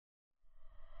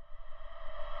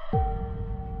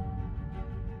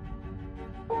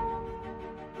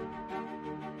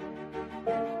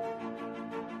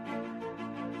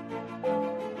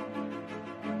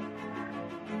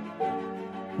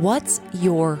What's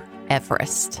your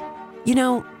Everest? You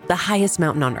know, the highest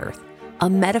mountain on earth, a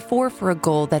metaphor for a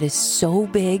goal that is so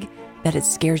big that it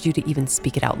scares you to even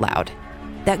speak it out loud.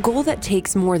 That goal that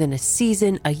takes more than a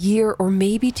season, a year, or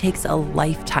maybe takes a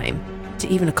lifetime to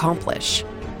even accomplish.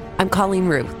 I'm Colleen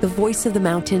Rue, the voice of the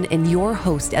mountain and your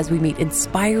host as we meet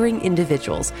inspiring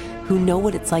individuals who know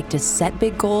what it's like to set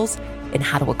big goals and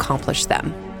how to accomplish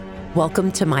them.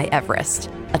 Welcome to My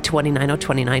Everest, a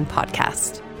 29029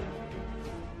 podcast.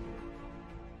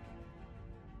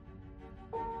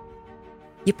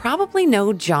 You probably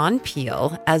know John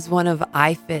Peel as one of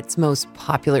iFit's most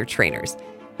popular trainers.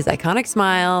 His iconic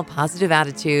smile, positive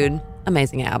attitude,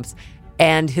 amazing abs,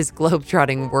 and his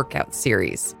globe-trotting workout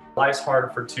series. Life's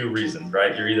hard for two reasons,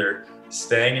 right? You're either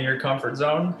staying in your comfort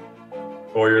zone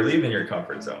or you're leaving your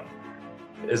comfort zone.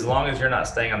 As long as you're not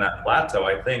staying on that plateau,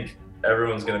 I think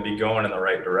everyone's going to be going in the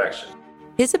right direction.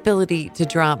 His ability to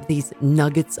drop these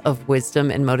nuggets of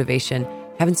wisdom and motivation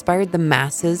have inspired the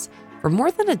masses for more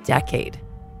than a decade.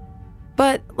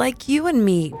 But like you and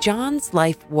me, John's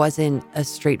life wasn't a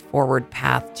straightforward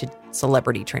path to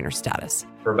celebrity trainer status.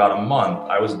 For about a month,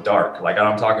 I was dark. Like,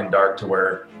 I'm talking dark to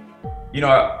where,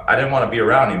 I didn't want to be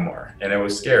around anymore, and it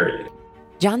was scary.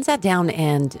 John sat down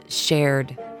and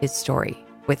shared his story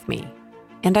with me.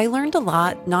 And I learned a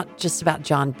lot, not just about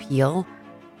John Peel,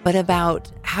 but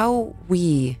about how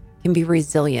we can be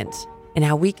resilient and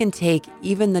how we can take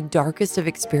even the darkest of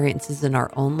experiences in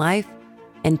our own life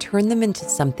and turn them into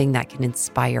something that can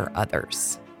inspire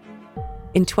others.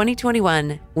 In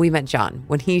 2021, we met John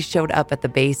when he showed up at the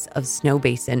base of Snow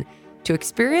Basin to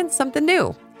experience something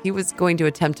new. He was going to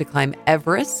attempt to climb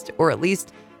Everest, or at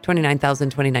least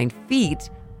 29,029 feet,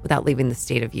 without leaving the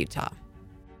state of Utah.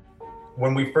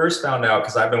 When we first found out,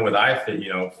 because I've been with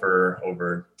iFit, for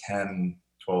over 10,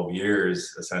 12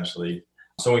 years, essentially.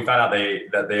 So when we found out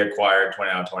that they acquired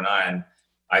 2929,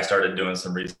 I started doing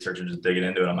some research and just digging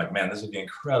into it. I'm like, man, this would be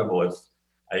incredible if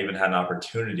I even had an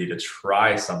opportunity to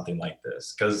try something like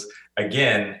this. Because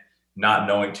again, not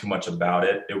knowing too much about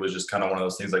it, it was just kind of one of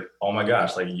those things like, oh my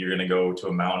gosh, like you're going to go to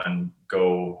a mountain and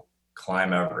go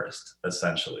climb Everest,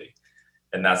 essentially.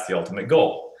 And that's the ultimate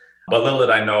goal. But little did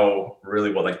I know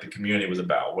really what like the community was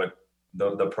about, what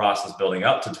the process building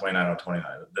up to 29029,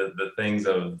 the things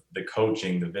of the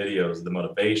coaching, the videos, the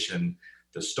motivation,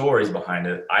 the stories behind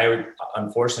it.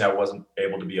 Unfortunately, I wasn't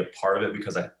able to be a part of it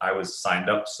because I was signed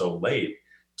up so late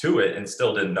to it and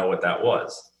still didn't know what that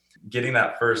was. Getting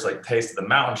that first like taste of the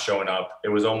mountain showing up,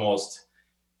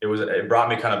 it brought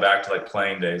me kind of back to like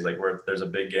playing days, like where there's a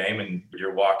big game and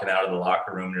you're walking out of the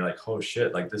locker room and you're like, oh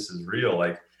shit, like this is real.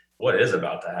 Like what is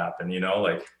about to happen?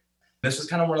 Like this was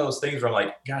kind of one of those things where I'm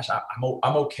like, gosh,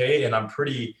 I'm okay. And I'm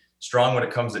pretty strong when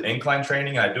it comes to incline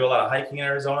training. I do a lot of hiking in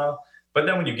Arizona. But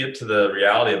then when you get to the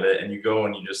reality of it and you go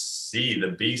and you just see the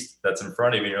beast that's in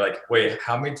front of you, and you're like, wait,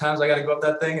 how many times I got to go up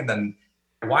that thing? And then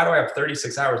why do I have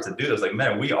 36 hours to do this? Like,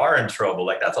 man, we are in trouble.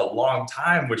 Like, that's a long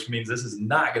time, which means this is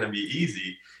not going to be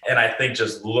easy. And I think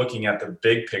just looking at the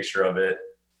big picture of it,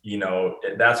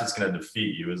 that's what's going to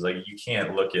defeat you. Is like, you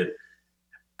can't look at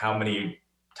how many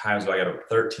times do I got to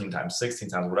 13 times, 16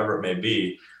 times, whatever it may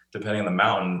be, depending on the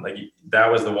mountain. Like, that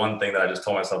was the one thing that I just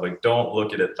told myself, like, don't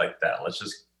look at it like that. Let's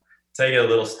just take it a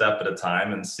little step at a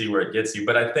time and see where it gets you.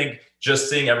 But I think just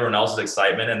seeing everyone else's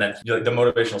excitement and then the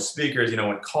motivational speakers,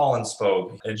 when Colin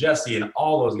spoke and Jesse and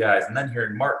all those guys, and then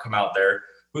hearing Mark come out there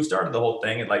who started the whole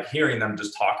thing, and like hearing them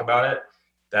just talk about it,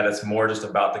 that it's more just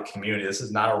about the community. This is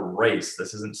not a race.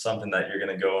 This isn't something that you're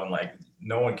going to go and like,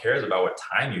 no one cares about what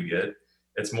time you get.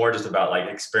 It's more just about like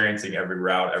experiencing every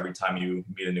route, every time you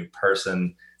meet a new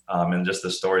person, and just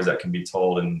the stories that can be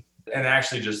told. And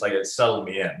actually just like it settled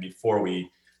me in before we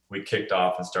kicked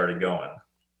off and started going.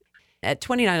 At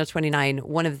 29029,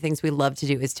 one of the things we love to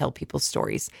do is tell people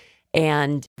stories.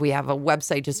 And we have a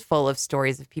website just full of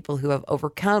stories of people who have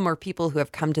overcome or people who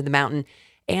have come to the mountain.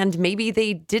 And maybe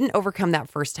they didn't overcome that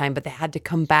first time, but they had to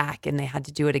come back and they had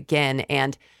to do it again.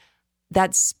 And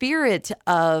that spirit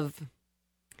of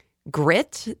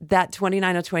grit that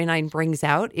 29029 brings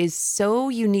out is so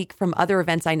unique from other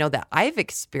events I know that I've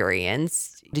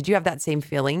experienced. Did you have that same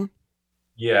feeling?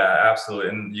 Yeah, absolutely.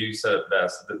 And you said it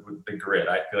best, the grit.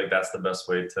 I feel like that's the best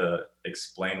way to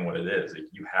explain what it is.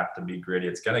 You have to be gritty.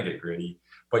 It's going to get gritty.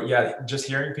 But yeah, just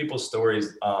hearing people's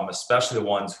stories, especially the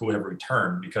ones who have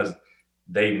returned because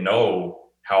they know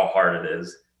how hard it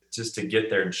is just to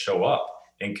get there and show up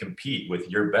and compete with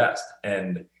your best.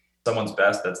 And someone's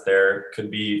best that's there could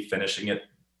be finishing it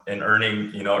and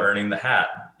earning the hat.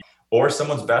 Or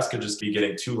someone's best could just be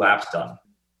getting 2 laps done.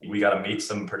 We got to meet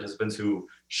some participants who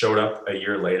showed up a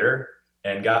year later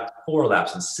and got 4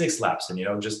 laps and 6 laps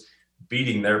and, just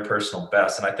beating their personal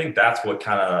best. And I think that's what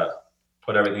kind of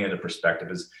put everything into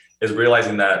perspective is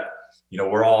realizing that, we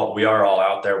are all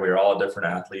out there. We are all different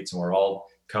athletes and we're all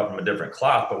cut from a different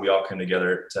cloth, but we all come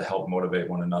together to help motivate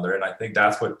one another. And I think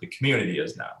that's what the community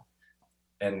is now.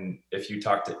 And if you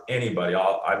talk to anybody,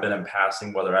 I've been in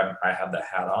passing, whether I have the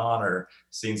hat on or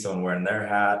seen someone wearing their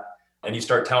hat, and you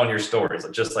start telling your stories,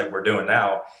 just like we're doing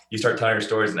now. You start telling your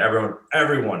stories, and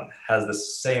everyone has the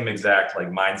same exact like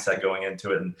mindset going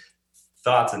into it and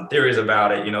thoughts and theories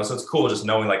about it. So it's cool just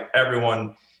knowing like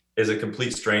everyone is a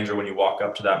complete stranger when you walk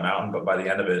up to that mountain, but by the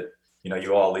end of it,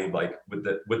 you all leave like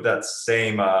with that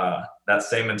same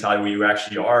mentality where you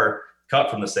actually are cut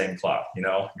from the same cloth.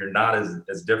 You're not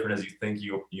as different as you think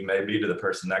you may be to the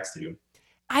person next to you.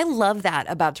 I love that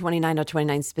about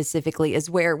 29.029 specifically, is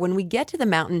where when we get to the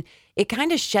mountain, it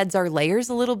kind of sheds our layers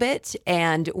a little bit,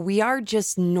 and we are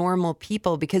just normal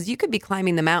people, because you could be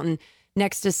climbing the mountain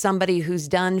next to somebody who's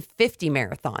done 50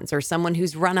 marathons, or someone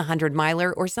who's run a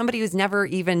 100-miler, or somebody who's never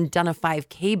even done a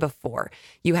 5K before.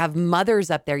 You have mothers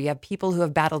up there. You have people who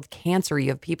have battled cancer. You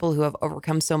have people who have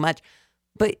overcome so much.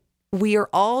 But we are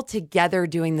all together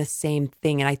doing the same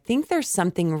thing. And I think there's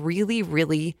something really,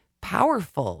 really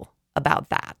powerful about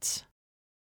that.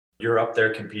 You're up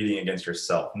there competing against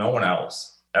yourself. No one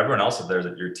else. Everyone else up there is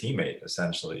your teammate,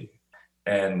 essentially.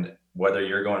 And whether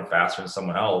you're going faster than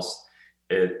someone else,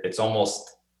 it's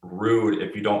almost rude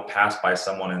if you don't pass by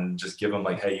someone and just give them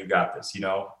like, hey, you got this,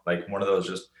 like one of those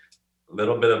just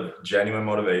little bit of genuine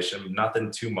motivation, nothing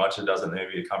too much. It doesn't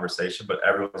maybe a conversation, but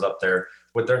everyone's up there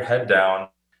with their head down,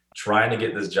 trying to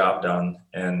get this job done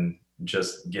and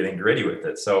just getting gritty with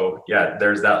it. So yeah,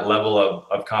 there's that level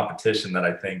of competition that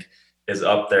I think is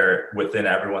up there within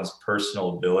everyone's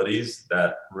personal abilities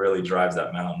that really drives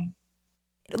that mountain.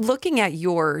 Looking at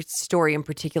your story in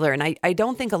particular, and I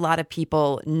don't think a lot of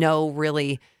people know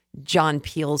really John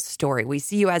Peel's story. We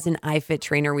see you as an iFit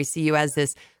trainer. We see you as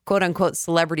this quote unquote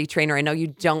celebrity trainer. I know you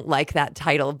don't like that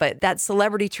title, but that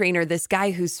celebrity trainer, this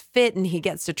guy who's fit and he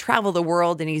gets to travel the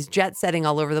world and he's jet setting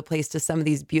all over the place to some of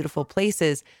these beautiful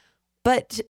places.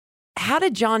 But how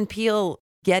did John Peel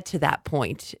get to that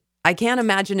point? I can't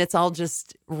imagine it's all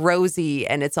just rosy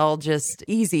and it's all just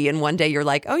easy. And one day you're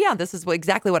like, oh yeah, this is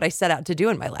exactly what I set out to do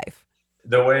in my life.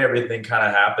 The way everything kind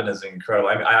of happened is incredible.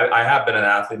 I mean, I have been an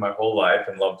athlete my whole life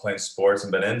and loved playing sports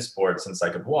and been in sports since I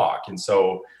could walk. And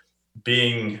so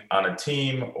being on a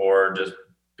team or just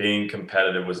being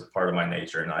competitive was part of my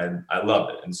nature, and I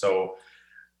loved it. And so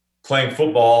playing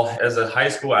football as a high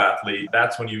school athlete,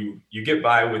 that's when you get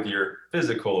by with your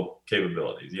physical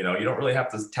capabilities. You don't really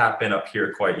have to tap in up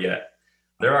here quite yet.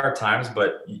 There are times,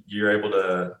 but you're able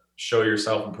to show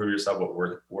yourself and prove yourself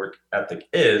what work ethic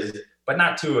is, but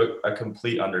not to a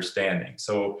complete understanding.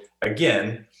 So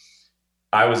again,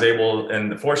 I was able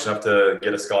and fortunate enough to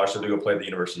get a scholarship to go play at the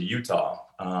University of Utah.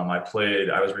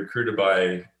 I was recruited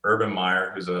by Urban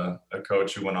Meyer, who's a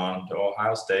coach who went on to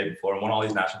Ohio State before and won all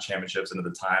these national championships. And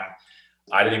at the time,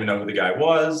 I didn't even know who the guy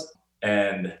was.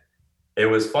 And it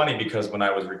was funny because when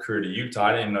I was recruited to Utah,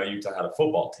 I didn't even know Utah had a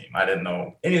football team. I didn't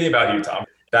know anything about Utah.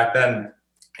 Back then,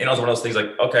 it was one of those things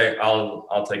like, okay,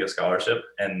 I'll take a scholarship.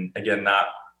 And again, not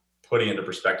putting into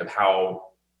perspective how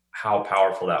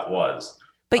powerful that was.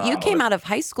 But you came out of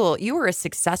high school, you were a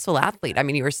successful athlete. I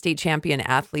mean, you were a state champion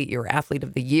athlete, you were athlete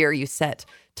of the year, you set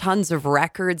tons of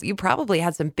records. You probably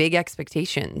had some big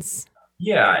expectations.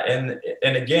 Yeah. And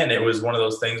again, it was one of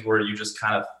those things where you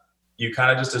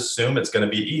kind of just assume it's going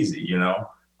to be easy,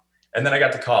 And then I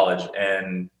got to college,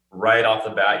 and right off the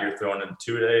bat, you're thrown in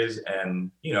 2 days,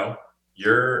 and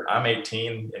I'm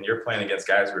 18 and you're playing against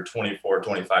guys who are 24,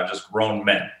 25, just grown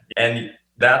men. And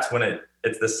that's when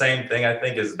it's the same thing, I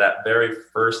think, as that very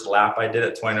first lap I did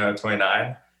at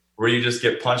 29, where you just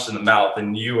get punched in the mouth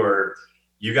and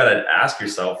you got to ask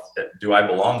yourself, do I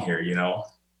belong here,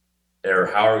 or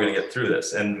how are we going to get through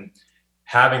this? And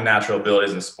having natural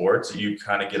abilities in sports, you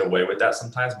kind of get away with that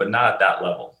sometimes, but not at that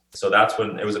level. So that's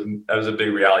when it was a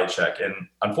big reality check. And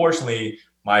unfortunately,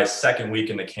 my second week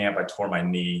in the camp, I tore my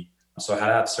knee. So I had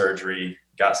to have surgery,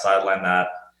 got sidelined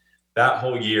that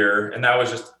whole year. And that was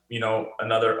just,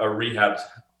 a rehab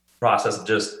process,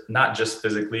 just not just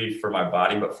physically for my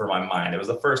body, but for my mind. It was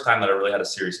the first time that I really had a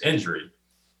serious injury.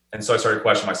 And so I started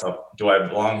questioning myself, do I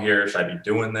belong here? Should I be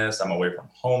doing this? I'm away from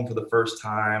home for the first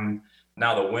time.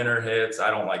 Now the winter hits. I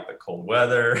don't like the cold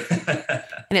weather.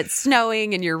 And it's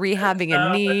snowing and you're rehabbing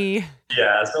a knee.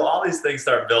 Yeah. So all these things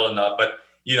start building up, but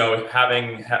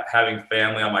having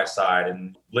family on my side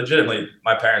and legitimately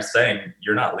my parents saying,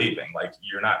 you're not leaving, like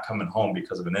you're not coming home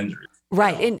because of an injury.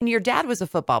 Right. And your dad was a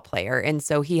football player. And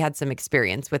so he had some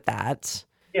experience with that.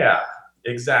 Yeah.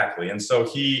 Exactly. And so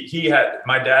he had,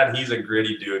 my dad, he's a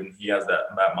gritty dude, and he has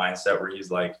that mindset where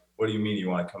he's like, what do you mean you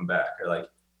want to come back? Or like,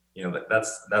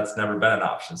 that's never been an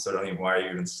option. So don't even, why are you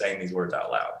even saying these words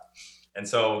out loud? And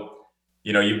so,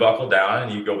 you buckle down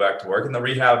and you go back to work, and the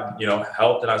rehab,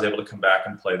 helped. And I was able to come back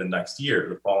and play the next year.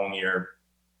 The following year,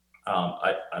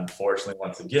 I unfortunately,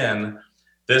 once again,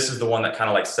 this is the one that kind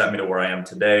of like set me to where I am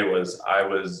today. Was I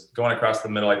was going across the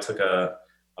middle. I took a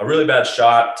really bad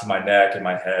shot to my neck and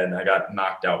my head, and I got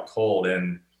knocked out cold,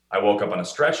 and I woke up on a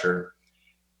stretcher.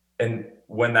 And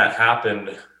when that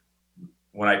happened,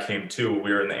 when I came to,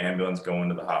 we were in the ambulance going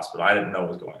to the hospital. I didn't know what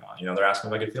was going on. They're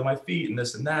asking if I could feel my feet and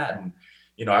this and that. And,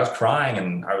 I was crying,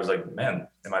 and I was like, man,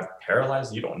 am I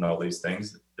paralyzed? You don't know these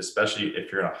things, especially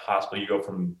if you're in a hospital. You go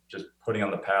from just putting on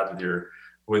the pads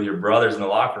with your brothers in the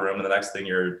locker room, and the next thing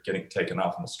you're getting taken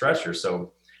off on the stretcher.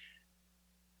 So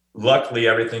luckily,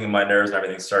 everything in my nerves and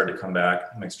everything started to come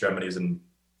back, my extremities, and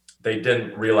they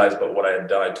didn't realize, but what I had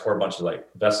done, I tore a bunch of like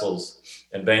vessels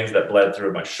and veins that bled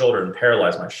through my shoulder and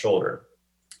paralyzed my shoulder.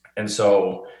 And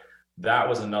so that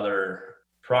was another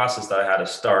process that I had to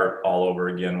start all over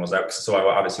again. So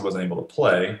I obviously wasn't able to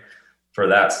play for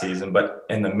that season, but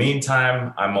in the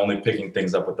meantime, I'm only picking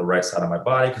things up with the right side of my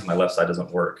body because my left side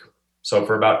doesn't work. So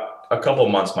for about a couple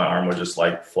of months, my arm would just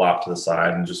like flop to the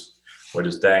side and would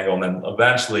just dangle. And then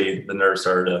eventually the nerves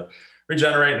started to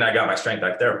regenerate and I got my strength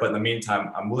back there. But in the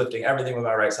meantime, I'm lifting everything with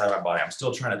my right side of my body. I'm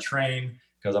still trying to train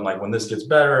because I'm like, when this gets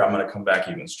better, I'm going to come back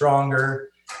even stronger.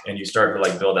 And you start to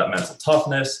like build that mental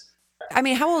toughness. I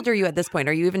mean, how old are you at this point?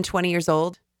 Are you even 20 years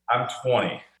old? I'm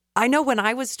 20. I know when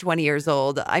I was 20 years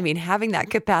old, I mean, having that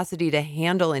capacity to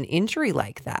handle an injury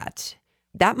like that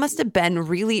must have been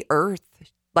really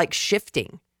like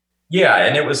shifting. Yeah.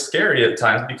 And it was scary at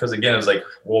times because again, it was like,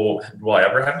 well, will I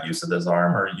ever have use of this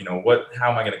arm? Or,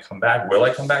 how am I going to come back? Will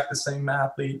I come back the same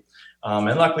athlete?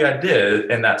 And luckily I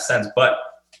did in that sense, but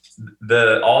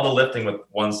all the lifting with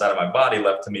one side of my body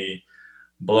left to me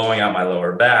blowing out my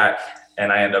lower back.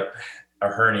 And I end up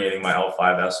herniating my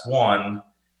L5-S1.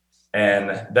 And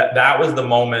that was the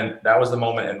moment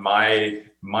in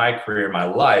my career, my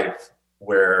life,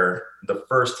 where the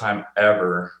first time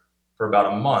ever for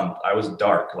about a month, I was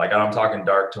dark. Like I'm talking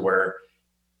dark to where,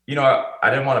 I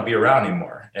didn't want to be around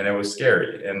anymore. And it was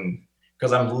scary. And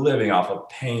because I'm living off of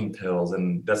pain pills,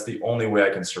 and that's the only way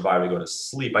I can survive to go to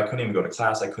sleep. I couldn't even go to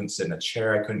class. I couldn't sit in a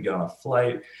chair. I couldn't get on a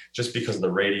flight just because of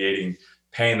the radiating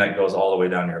pain that goes all the way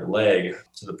down your leg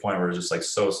to the point where it's just like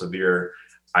so severe.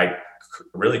 I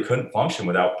really couldn't function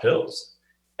without pills.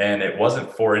 And it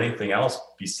wasn't for anything else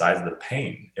besides the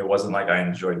pain. It wasn't like I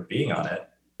enjoyed being on it.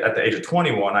 At the age of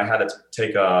 21, I had to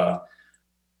take a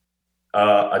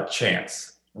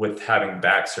chance with having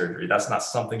back surgery. That's not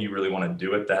something you really want to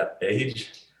do at that age.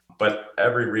 But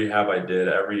every rehab I did,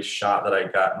 every shot that I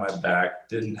got in my back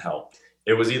didn't help.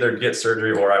 It was either get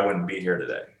surgery or I wouldn't be here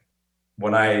today.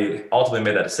 When I ultimately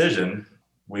made that decision,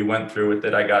 we went through with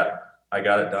it. I got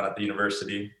it done at the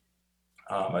university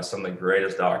by some of the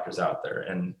greatest doctors out there.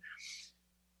 And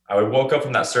I woke up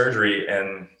from that surgery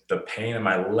and the pain in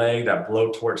my leg, that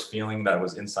blowtorch feeling that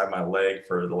was inside my leg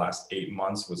for the last 8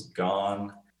 months was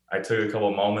gone. I took a couple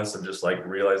of moments of just like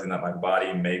realizing that my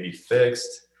body may be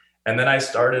fixed. And then I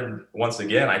started, once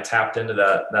again, I tapped into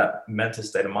that mental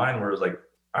state of mind where it was like,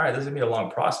 all right, this is gonna be a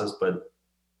long process, but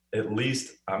at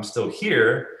least I'm still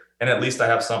here and at least I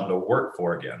have something to work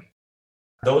for again.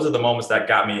 Those are the moments that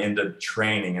got me into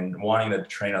training and wanting to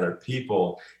train other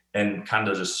people and kind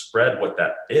of just spread what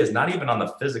that is, not even on the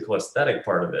physical aesthetic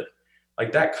part of it.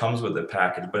 Like that comes with the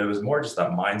package, but it was more just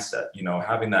that mindset,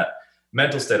 having that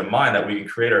mental state of mind that we can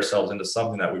create ourselves into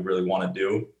something that we really want to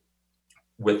do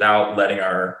without letting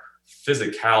our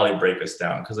physicality break us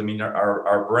down. Because I mean,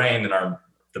 our brain and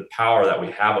the power that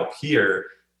we have up here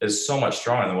is so much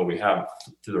stronger than what we have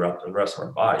throughout the rest of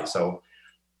our body. So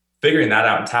figuring that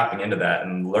out and tapping into that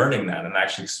and learning that and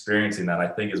actually experiencing that, I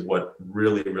think is what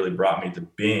really, really brought me to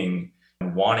being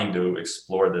and wanting to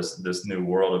explore this new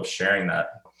world of sharing that.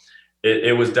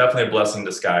 It was definitely a blessing in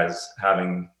disguise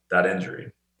having that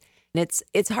injury. And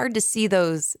it's hard to see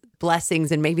those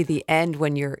blessings and maybe the end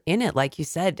when you're in it. Like you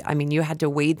said, I mean, you had to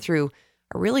wade through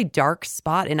a really dark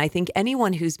spot. And I think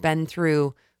anyone who's been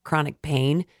through chronic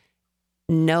pain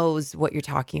knows what you're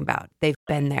talking about. They've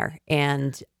been there.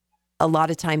 And a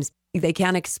lot of times they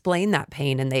can't explain that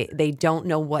pain and they don't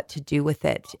know what to do with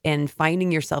it. And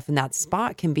finding yourself in that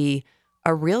spot can be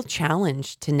a real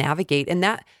challenge to navigate. And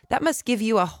that must give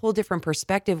you a whole different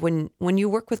perspective when you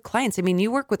work with clients. I mean, you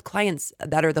work with clients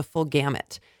that are the full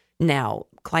gamut now,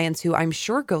 clients who I'm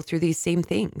sure go through these same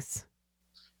things.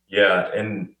 Yeah.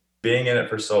 And being in it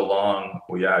for so long,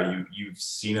 well, yeah, you've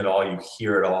seen it all, you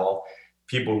hear it all.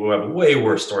 people who have way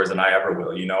worse stories than I ever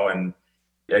will, and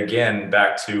again,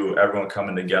 back to everyone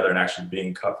coming together and actually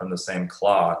being cut from the same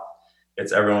cloth.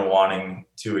 It's everyone wanting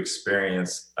to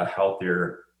experience a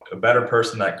better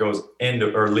person that goes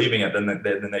into or leaving it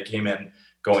than they came in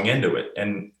going into it.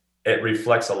 And it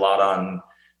reflects a lot on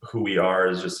who we are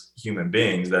as just human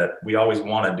beings, that we always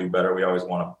want to do better. We always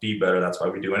want to be better. That's why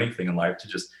we do anything in life, to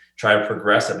just try to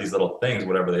progress at these little things,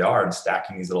 whatever they are, and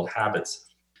stacking these little habits,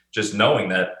 just knowing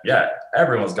that, yeah,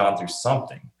 everyone's gone through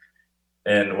something.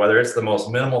 And whether it's the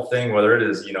most minimal thing, whether it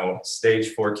is,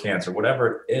 stage 4 cancer,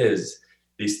 whatever it is,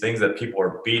 these things that people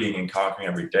are beating and conquering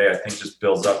every day, I think just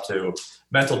builds up to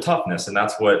mental toughness. And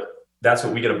that's what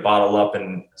we get to bottle up,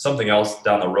 and something else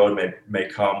down the road may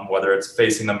come, whether it's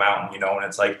facing the mountain, and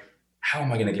it's like, how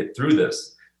am I going to get through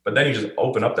this? But then you just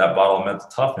open up that bottle of mental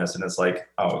toughness, and it's like,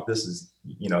 oh, this is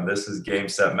game,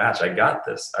 set, match. I got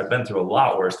this. I've been through a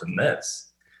lot worse than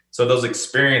this. So those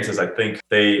experiences, I think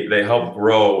they help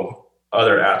grow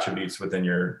other attributes within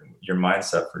your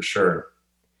mindset for sure.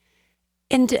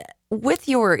 And with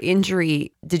your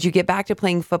injury, did you get back to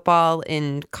playing football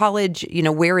in college?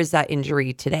 Where is that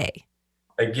injury today?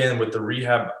 Again, with the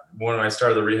rehab, when I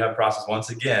started the rehab process, once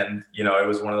again, it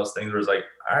was one of those things where it's like,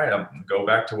 all right, I'm going to go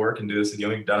back to work and do this again.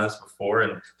 We've done this before.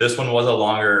 And this one was a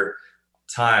longer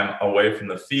time away from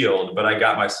the field, but I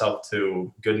got myself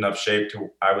to good enough shape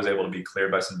I was able to be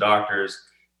cleared by some doctors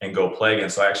and go play again.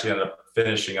 So I actually ended up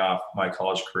finishing off my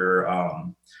college career,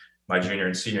 my junior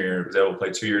and senior year. I was able to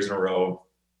play 2 years in a row.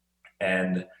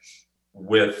 And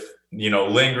with,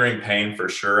 lingering pain for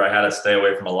sure, I had to stay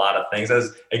away from a lot of things.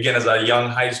 As a young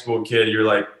high school kid, you're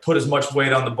like, put as much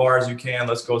weight on the bar as you can.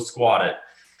 Let's go squat it.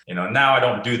 Now I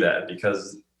don't do that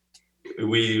because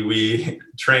we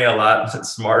train a lot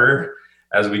smarter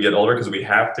as we get older, because we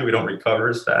have to. We don't recover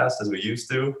as fast as we used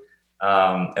to.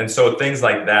 And so things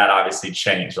like that obviously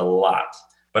changed a lot.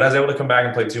 But I was able to come back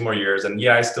and play 2 more years. And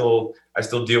yeah, I still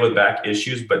deal with back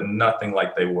issues, but nothing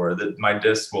like they were. That my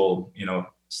disc will,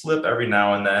 slip every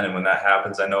now and then. And when that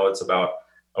happens, I know it's about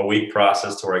a week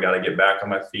process to where I got to get back on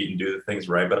my feet and do the things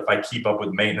right. But if I keep up with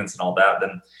maintenance and all that,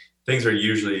 then things are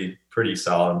usually pretty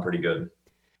solid and pretty good.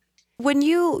 When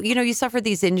you suffered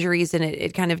these injuries and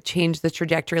it kind of changed the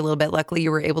trajectory a little bit, luckily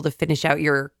you were able to finish out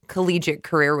your collegiate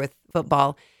career with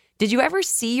football. Did you ever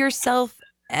see yourself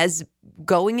as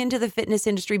going into the fitness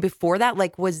industry before that?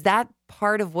 Like, was that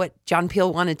part of what John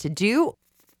Peel wanted to do?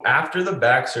 After the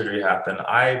back surgery happened,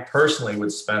 I personally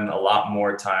would spend a lot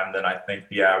more time than I think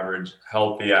the average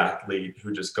healthy athlete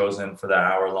who just goes in for that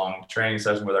hour-long training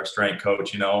session with our strength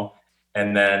coach,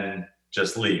 and then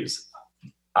just leaves.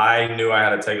 I knew I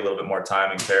had to take a little bit more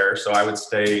time and care, so I would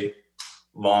stay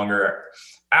longer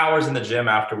hours in the gym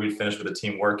after we'd finish with a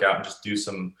team workout and just do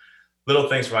some little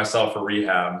things for myself for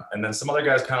rehab. And then some other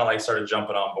guys kind of like started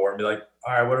jumping on board and be like,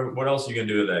 all right, what else are you going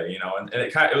to do today? And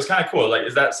it was kind of cool. Like,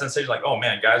 is that sensation like, oh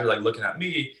man, guys are like looking at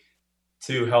me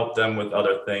to help them with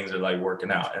other things or like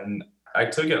working out. And I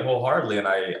took it wholeheartedly, and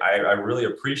I really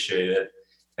appreciate it.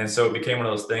 And so it became one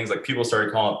of those things, like people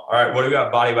started calling, all right, what do we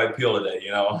got Body by Peel today?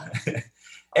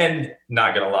 And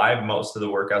not going to lie, most of the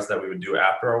workouts that we would do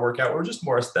after our workout were just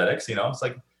more aesthetics. It's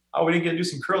like, oh, we didn't get to do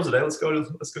some curls today. Let's go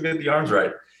get the arms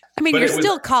right. I mean, you're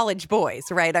still college boys,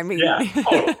 right? I mean, yeah,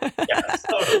 totally. Yes,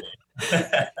 totally.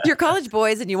 You're college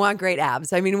boys and you want great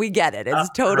abs. I mean, we get it. It's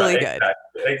totally right,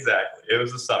 good. Exactly. It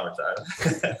was the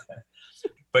summertime.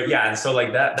 But yeah, and so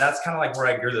like that's kind of like where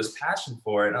I grew this passion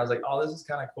for it. And I was like, oh, this is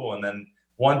kind of cool. And then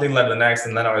one thing led to the next.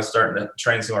 And then I was starting to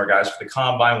train some more guys for the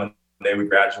combine when they would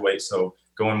graduate. So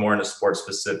going more into sports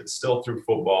specific, still through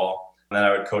football. And then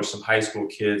I would coach some high school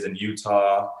kids in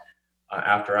Utah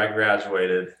after I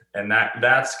graduated. And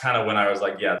that's kind of when I was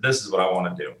like, yeah, this is what I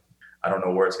want to do. I don't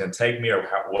know where it's going to take me or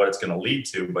what it's going to lead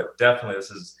to, but definitely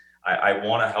I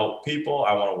want to help people.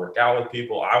 I want to work out with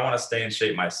people. I want to stay in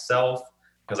shape myself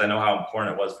because I know how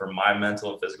important it was for my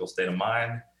mental and physical state of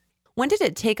mind. When did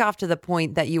it take off to the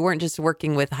point that you weren't just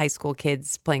working with high school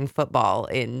kids playing football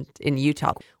in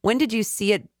Utah? When did you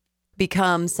see it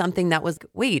become something that was,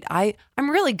 wait, I'm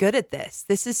really good at this.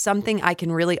 This is something I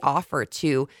can really offer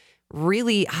to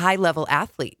really high-level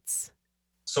athletes?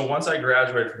 So once I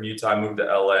graduated from Utah, I moved to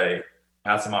LA,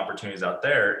 had some opportunities out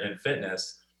there in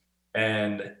fitness,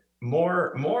 and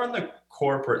more on the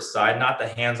corporate side, not the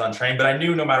hands-on training, but I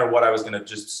knew no matter what, I was going to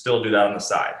just still do that on the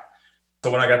side. So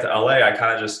when I got to LA, I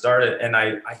kind of just started, and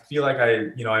I feel like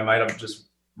I might have just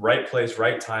right place,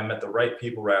 right time, met the right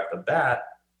people right off the bat.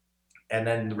 And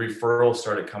then the referrals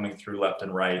started coming through left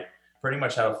and right. Pretty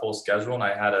much had a full schedule, and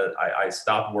I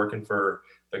stopped working for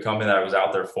the company that I was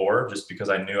out there for just because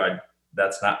I knew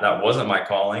that wasn't my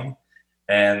calling.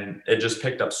 And it just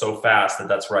picked up so fast that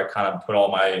that's where I kind of put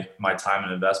all my time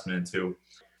and investment into.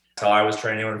 So I was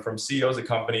training anyone from CEOs of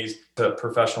companies to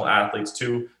professional athletes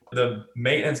to the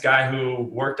maintenance guy who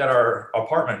worked at our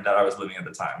apartment that I was living at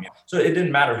the time. So it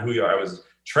didn't matter who I was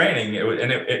training.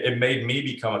 It made me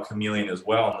become a chameleon as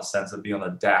well, in the sense of being able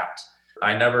to adapt.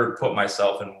 I never put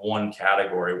myself in one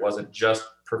category. It wasn't just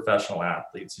professional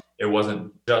athletes. It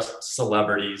wasn't just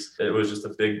celebrities. It was just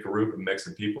a big group, a mix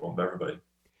of people, of everybody.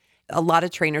 A lot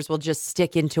of trainers will just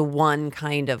stick into one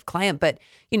kind of client. But,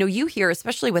 you hear,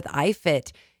 especially with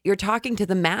iFit, you're talking to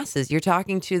the masses. You're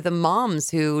talking to the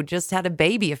moms who just had a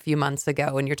baby a few months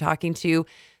ago, and you're talking to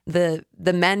the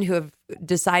men who have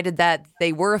decided that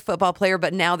they were a football player,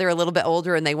 but now they're a little bit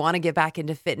older and they want to get back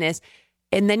into fitness.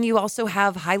 And then you also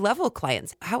have high-level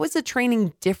clients. How is the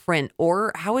training different,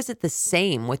 or how is it the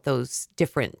same with those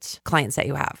different clients that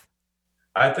you have?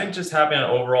 I think just having an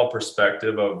overall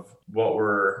perspective of what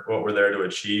we're there to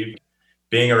achieve,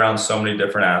 being around so many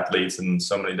different athletes and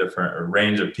so many different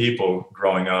range of people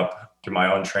growing up through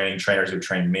my own training, trainers who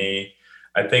trained me.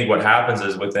 I think what happens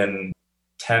is within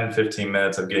 10, 15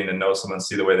 minutes of getting to know someone,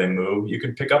 see the way they move, you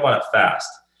can pick up on it fast.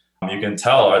 You can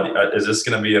tell, is this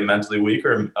going to be a mentally weak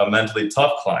or a mentally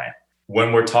tough client?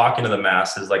 When we're talking to the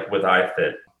masses, like with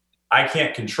iFit, I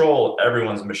can't control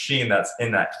everyone's machine that's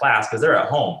in that class because they're at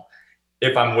home.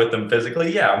 If I'm with them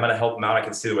physically, I'm going to help them out. I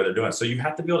can see the way they're doing it. So you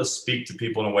have to be able to speak to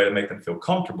people in a way to make them feel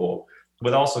comfortable,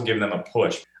 with also giving them a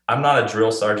push. I'm not a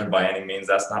drill sergeant by any means.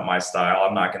 That's not my style.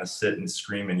 I'm not going to sit and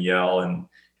scream and yell, and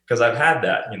because I've had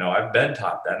that, I've been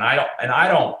taught that, and I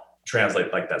don't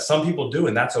translate like that. Some people do,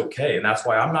 and that's okay. And that's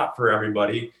why I'm not for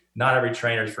everybody. Not every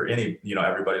trainer is for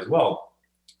everybody as well.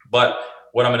 But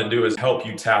what I'm going to do is help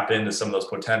you tap into some of those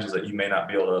potentials that you may not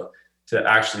be able to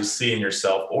actually see in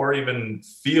yourself or even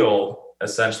feel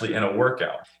essentially in a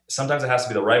workout. Sometimes it has to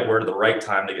be the right word at the right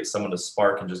time to get someone to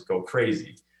spark and just go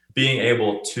crazy. Being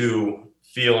able to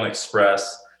feel and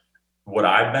express what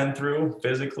I've been through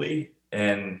physically,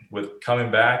 and with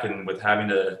coming back and with having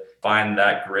to find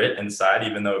that grit inside,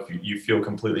 even though if you feel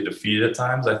completely defeated at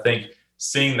times, I think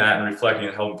seeing that and reflecting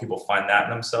and helping people find that in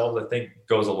themselves, I think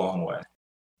goes a long way.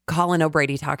 Colin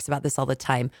O'Brady talks about this all the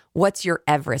time. What's your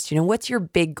Everest? What's your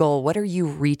big goal? What are you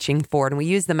reaching for? And we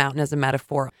use the mountain as a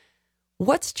metaphor.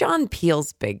 What's John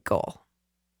Peel's big goal?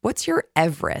 What's your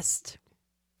Everest?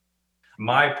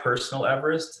 My personal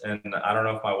Everest, and I don't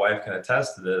know if my wife can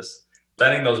attest to this,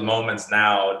 spending those moments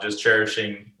now, just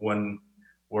cherishing when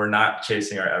we're not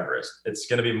chasing our Everest. It's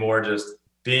going to be more just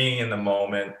being in the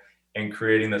moment and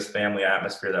creating this family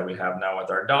atmosphere that we have now with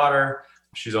our daughter.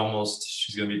 She's going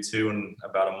to be 2 in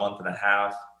about a month and a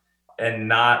half, and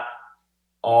not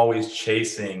always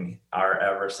chasing our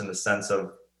Everest in the sense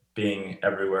of being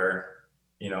everywhere,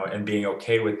 and being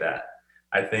okay with that.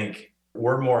 I think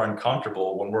we're more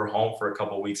uncomfortable when we're home for a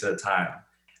couple of weeks at a time.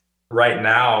 Right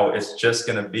now, it's just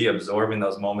going to be absorbing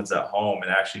those moments at home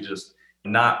and actually just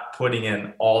not putting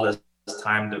in all this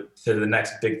time to the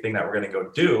next big thing that we're going to go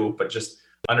do, but just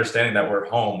understanding that we're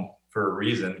home for a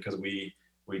reason, because we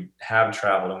have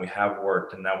traveled and we have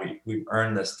worked, and now we've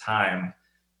earned this time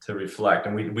to reflect,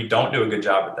 and we don't do a good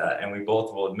job at that, and we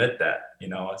both will admit that,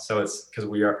 so it's because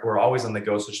we're always on the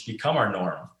go, so it should become our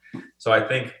norm. So I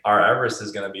think our Everest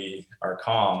is going to be our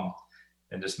calm,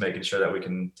 and just making sure that we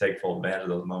can take full advantage of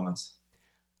those moments.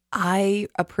 I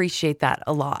appreciate that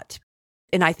a lot,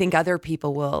 and I think other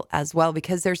people will as well,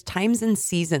 because there's times and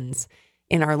seasons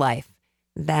in our life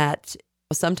that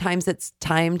sometimes it's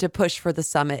time to push for the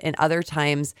summit, and other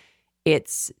times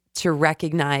it's to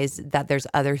recognize that there's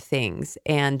other things.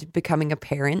 And becoming a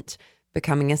parent,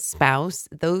 becoming a spouse,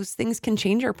 those things can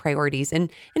change our priorities.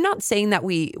 And not saying that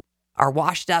we are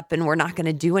washed up and we're not going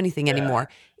to do anything anymore.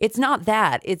 It's not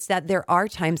that. It's that there are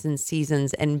times and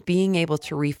seasons, and being able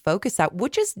to refocus that,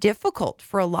 which is difficult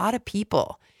for a lot of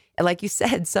people. And like you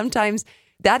said, sometimes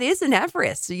that is an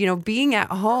Everest. Being at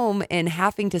home and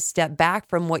having to step back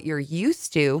from what you're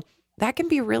used to, that can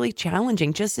be really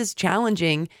challenging, just as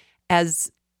challenging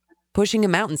as pushing a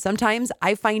mountain. Sometimes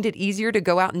I find it easier to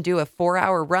go out and do a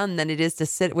 4-hour run than it is to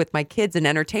sit with my kids and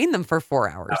entertain them for 4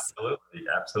 hours.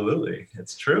 Absolutely.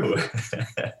 It's true.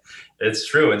 It's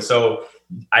true. And so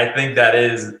I think that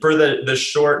is, for the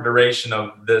short duration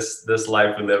of this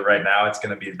life we live right now, it's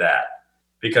going to be that,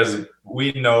 because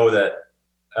we know that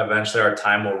eventually our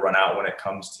time will run out when it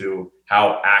comes to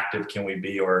how active can we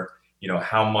be, or,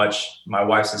 how much. My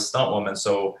wife's a stunt woman,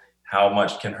 so how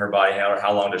much can her body handle, or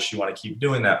how long does she want to keep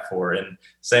doing that for? And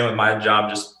same with my job,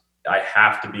 just I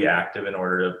have to be active in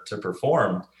order to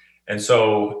perform. And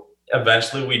so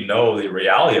eventually we know the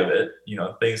reality of it,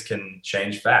 things can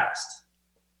change fast.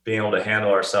 being able to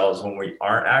handle ourselves when we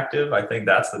aren't active, I think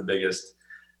that's the biggest,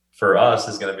 for us,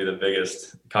 is going to be the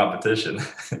biggest competition.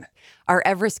 Our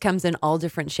Everest comes in all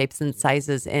different shapes and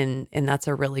sizes, and that's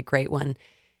a really great one.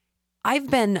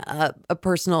 I've been a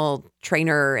personal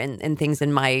trainer and things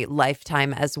in my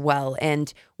lifetime as well.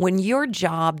 And when your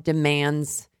job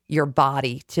demands your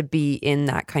body to be in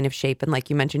that kind of shape, and like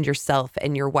you mentioned, yourself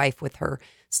and your wife with her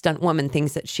stunt woman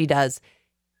things that she does,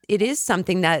 it is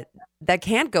something that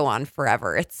can't go on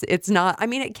forever. It's not, I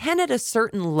mean, it can at a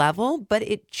certain level, but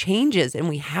it changes, and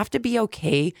we have to be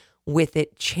okay with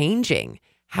it changing.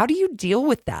 How do you deal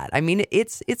with that? I mean,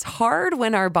 it's hard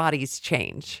when our bodies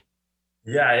change.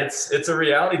 Yeah, it's a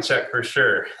reality check for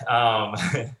sure. And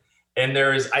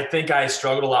I think I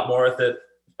struggled a lot more with it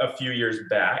a few years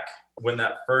back when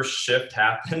that first shift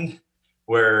happened,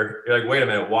 where you're like, wait a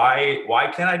minute,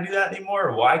 why can't I do that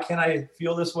anymore? Why can't I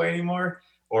feel this way anymore?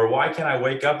 Or why can't I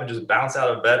wake up and just bounce out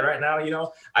of bed right now? You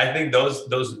know, I think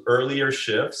those earlier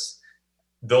shifts,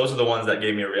 those are the ones that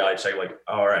gave me a reality check. Like,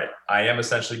 all right, I am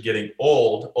essentially getting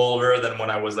older than when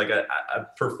I was like a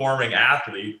performing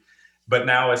athlete. But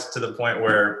now it's to the point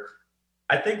where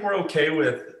I think we're okay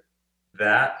with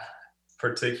that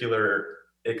particular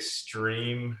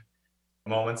extreme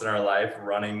moments in our life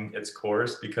running its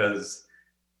course, because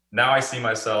now I see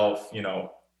myself, you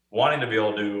know, wanting to be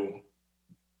able to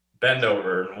bend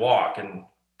over and walk and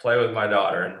play with my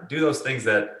daughter and do those things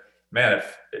that, man,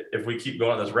 if we keep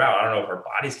going this route, I don't know if our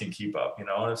bodies can keep up, you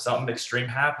know, and if something extreme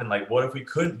happened, like what if we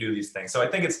couldn't do these things? So I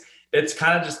think it's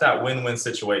kind of just that win-win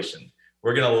situation.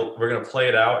 We're going to play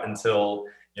it out until,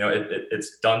 you know,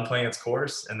 it's done playing its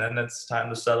course, and then it's time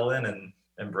to settle in and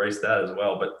embrace that as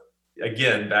well. But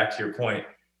again, back to your point,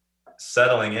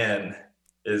 settling in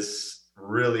is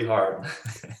really hard.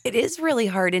 It is really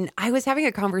hard. And I was having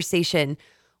a conversation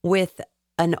with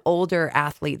an older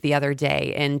athlete the other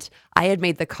day, and I had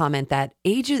made the comment that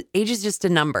age is just a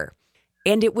number.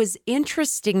 And it was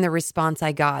interesting, the response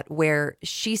I got, where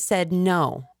she said,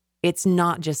 no, it's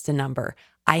not just a number.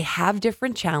 I have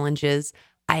different challenges.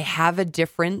 I have a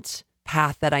different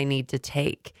path that I need to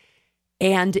take.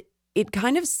 And it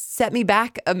kind of set me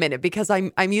back a minute, because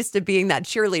I'm used to being that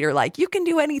cheerleader, like, you can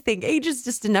do anything. Age is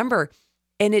just a number.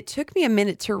 And it took me a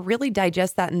minute to really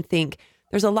digest that and think,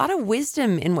 there's a lot of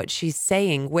wisdom in what she's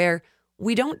saying, where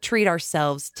we don't treat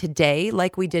ourselves today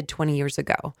like we did 20 years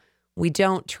ago. We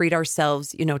don't treat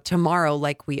ourselves, you know, tomorrow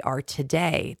like we are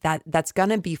today. That's going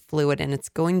to be fluid, and it's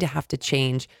going to have to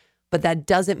change. But that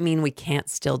doesn't mean we can't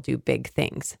still do big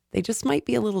things. They just might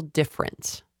be a little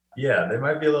different. Yeah, they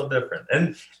might be a little different.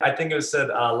 And I think it was said,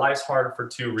 life's hard for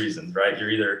two reasons, right?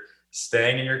 You're either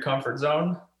staying in your comfort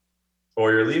zone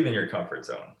or you're leaving your comfort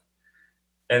zone.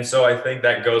 And so I think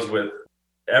that goes with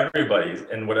everybody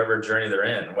in whatever journey they're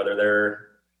in, whether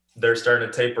they're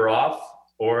starting to taper off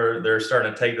or they're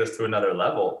starting to take this to another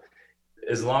level.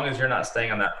 As long as you're not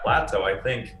staying on that plateau, I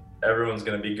think everyone's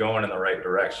going to be going in the right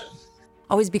direction.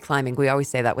 Always be climbing. We always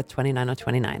say that with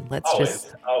 29:029. Let's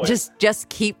always. just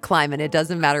keep climbing. It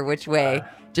doesn't matter which way.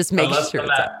 Just make sure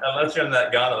it's up. Unless you're in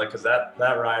that gondola, because that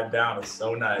ride down is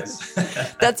so nice.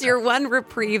 That's your one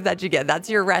reprieve that you get. That's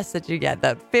your rest that you get.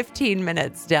 That 15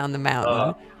 minutes down the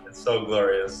mountain. It's so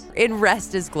glorious. And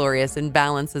rest is glorious, and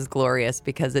balance is glorious,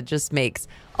 because it just makes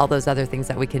all those other things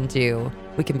that we can do,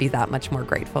 we can be that much more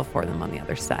grateful for them on the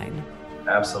other side.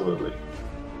 Absolutely.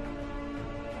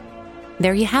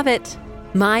 There you have it.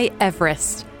 My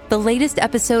Everest, the latest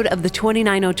episode of the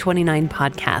 29029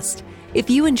 podcast. If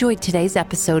you enjoyed today's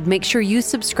episode, make sure you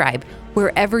subscribe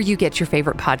wherever you get your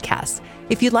favorite podcasts.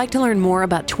 If you'd like to learn more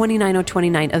about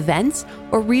 29029 events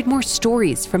or read more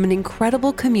stories from an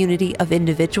incredible community of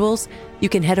individuals, you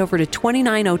can head over to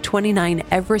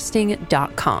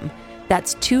 29029everesting.com.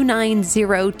 That's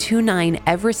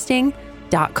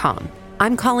 29029everesting.com.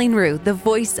 I'm Colleen Rue, the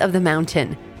voice of the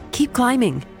mountain. Keep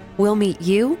climbing. We'll meet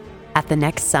you at the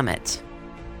next summit.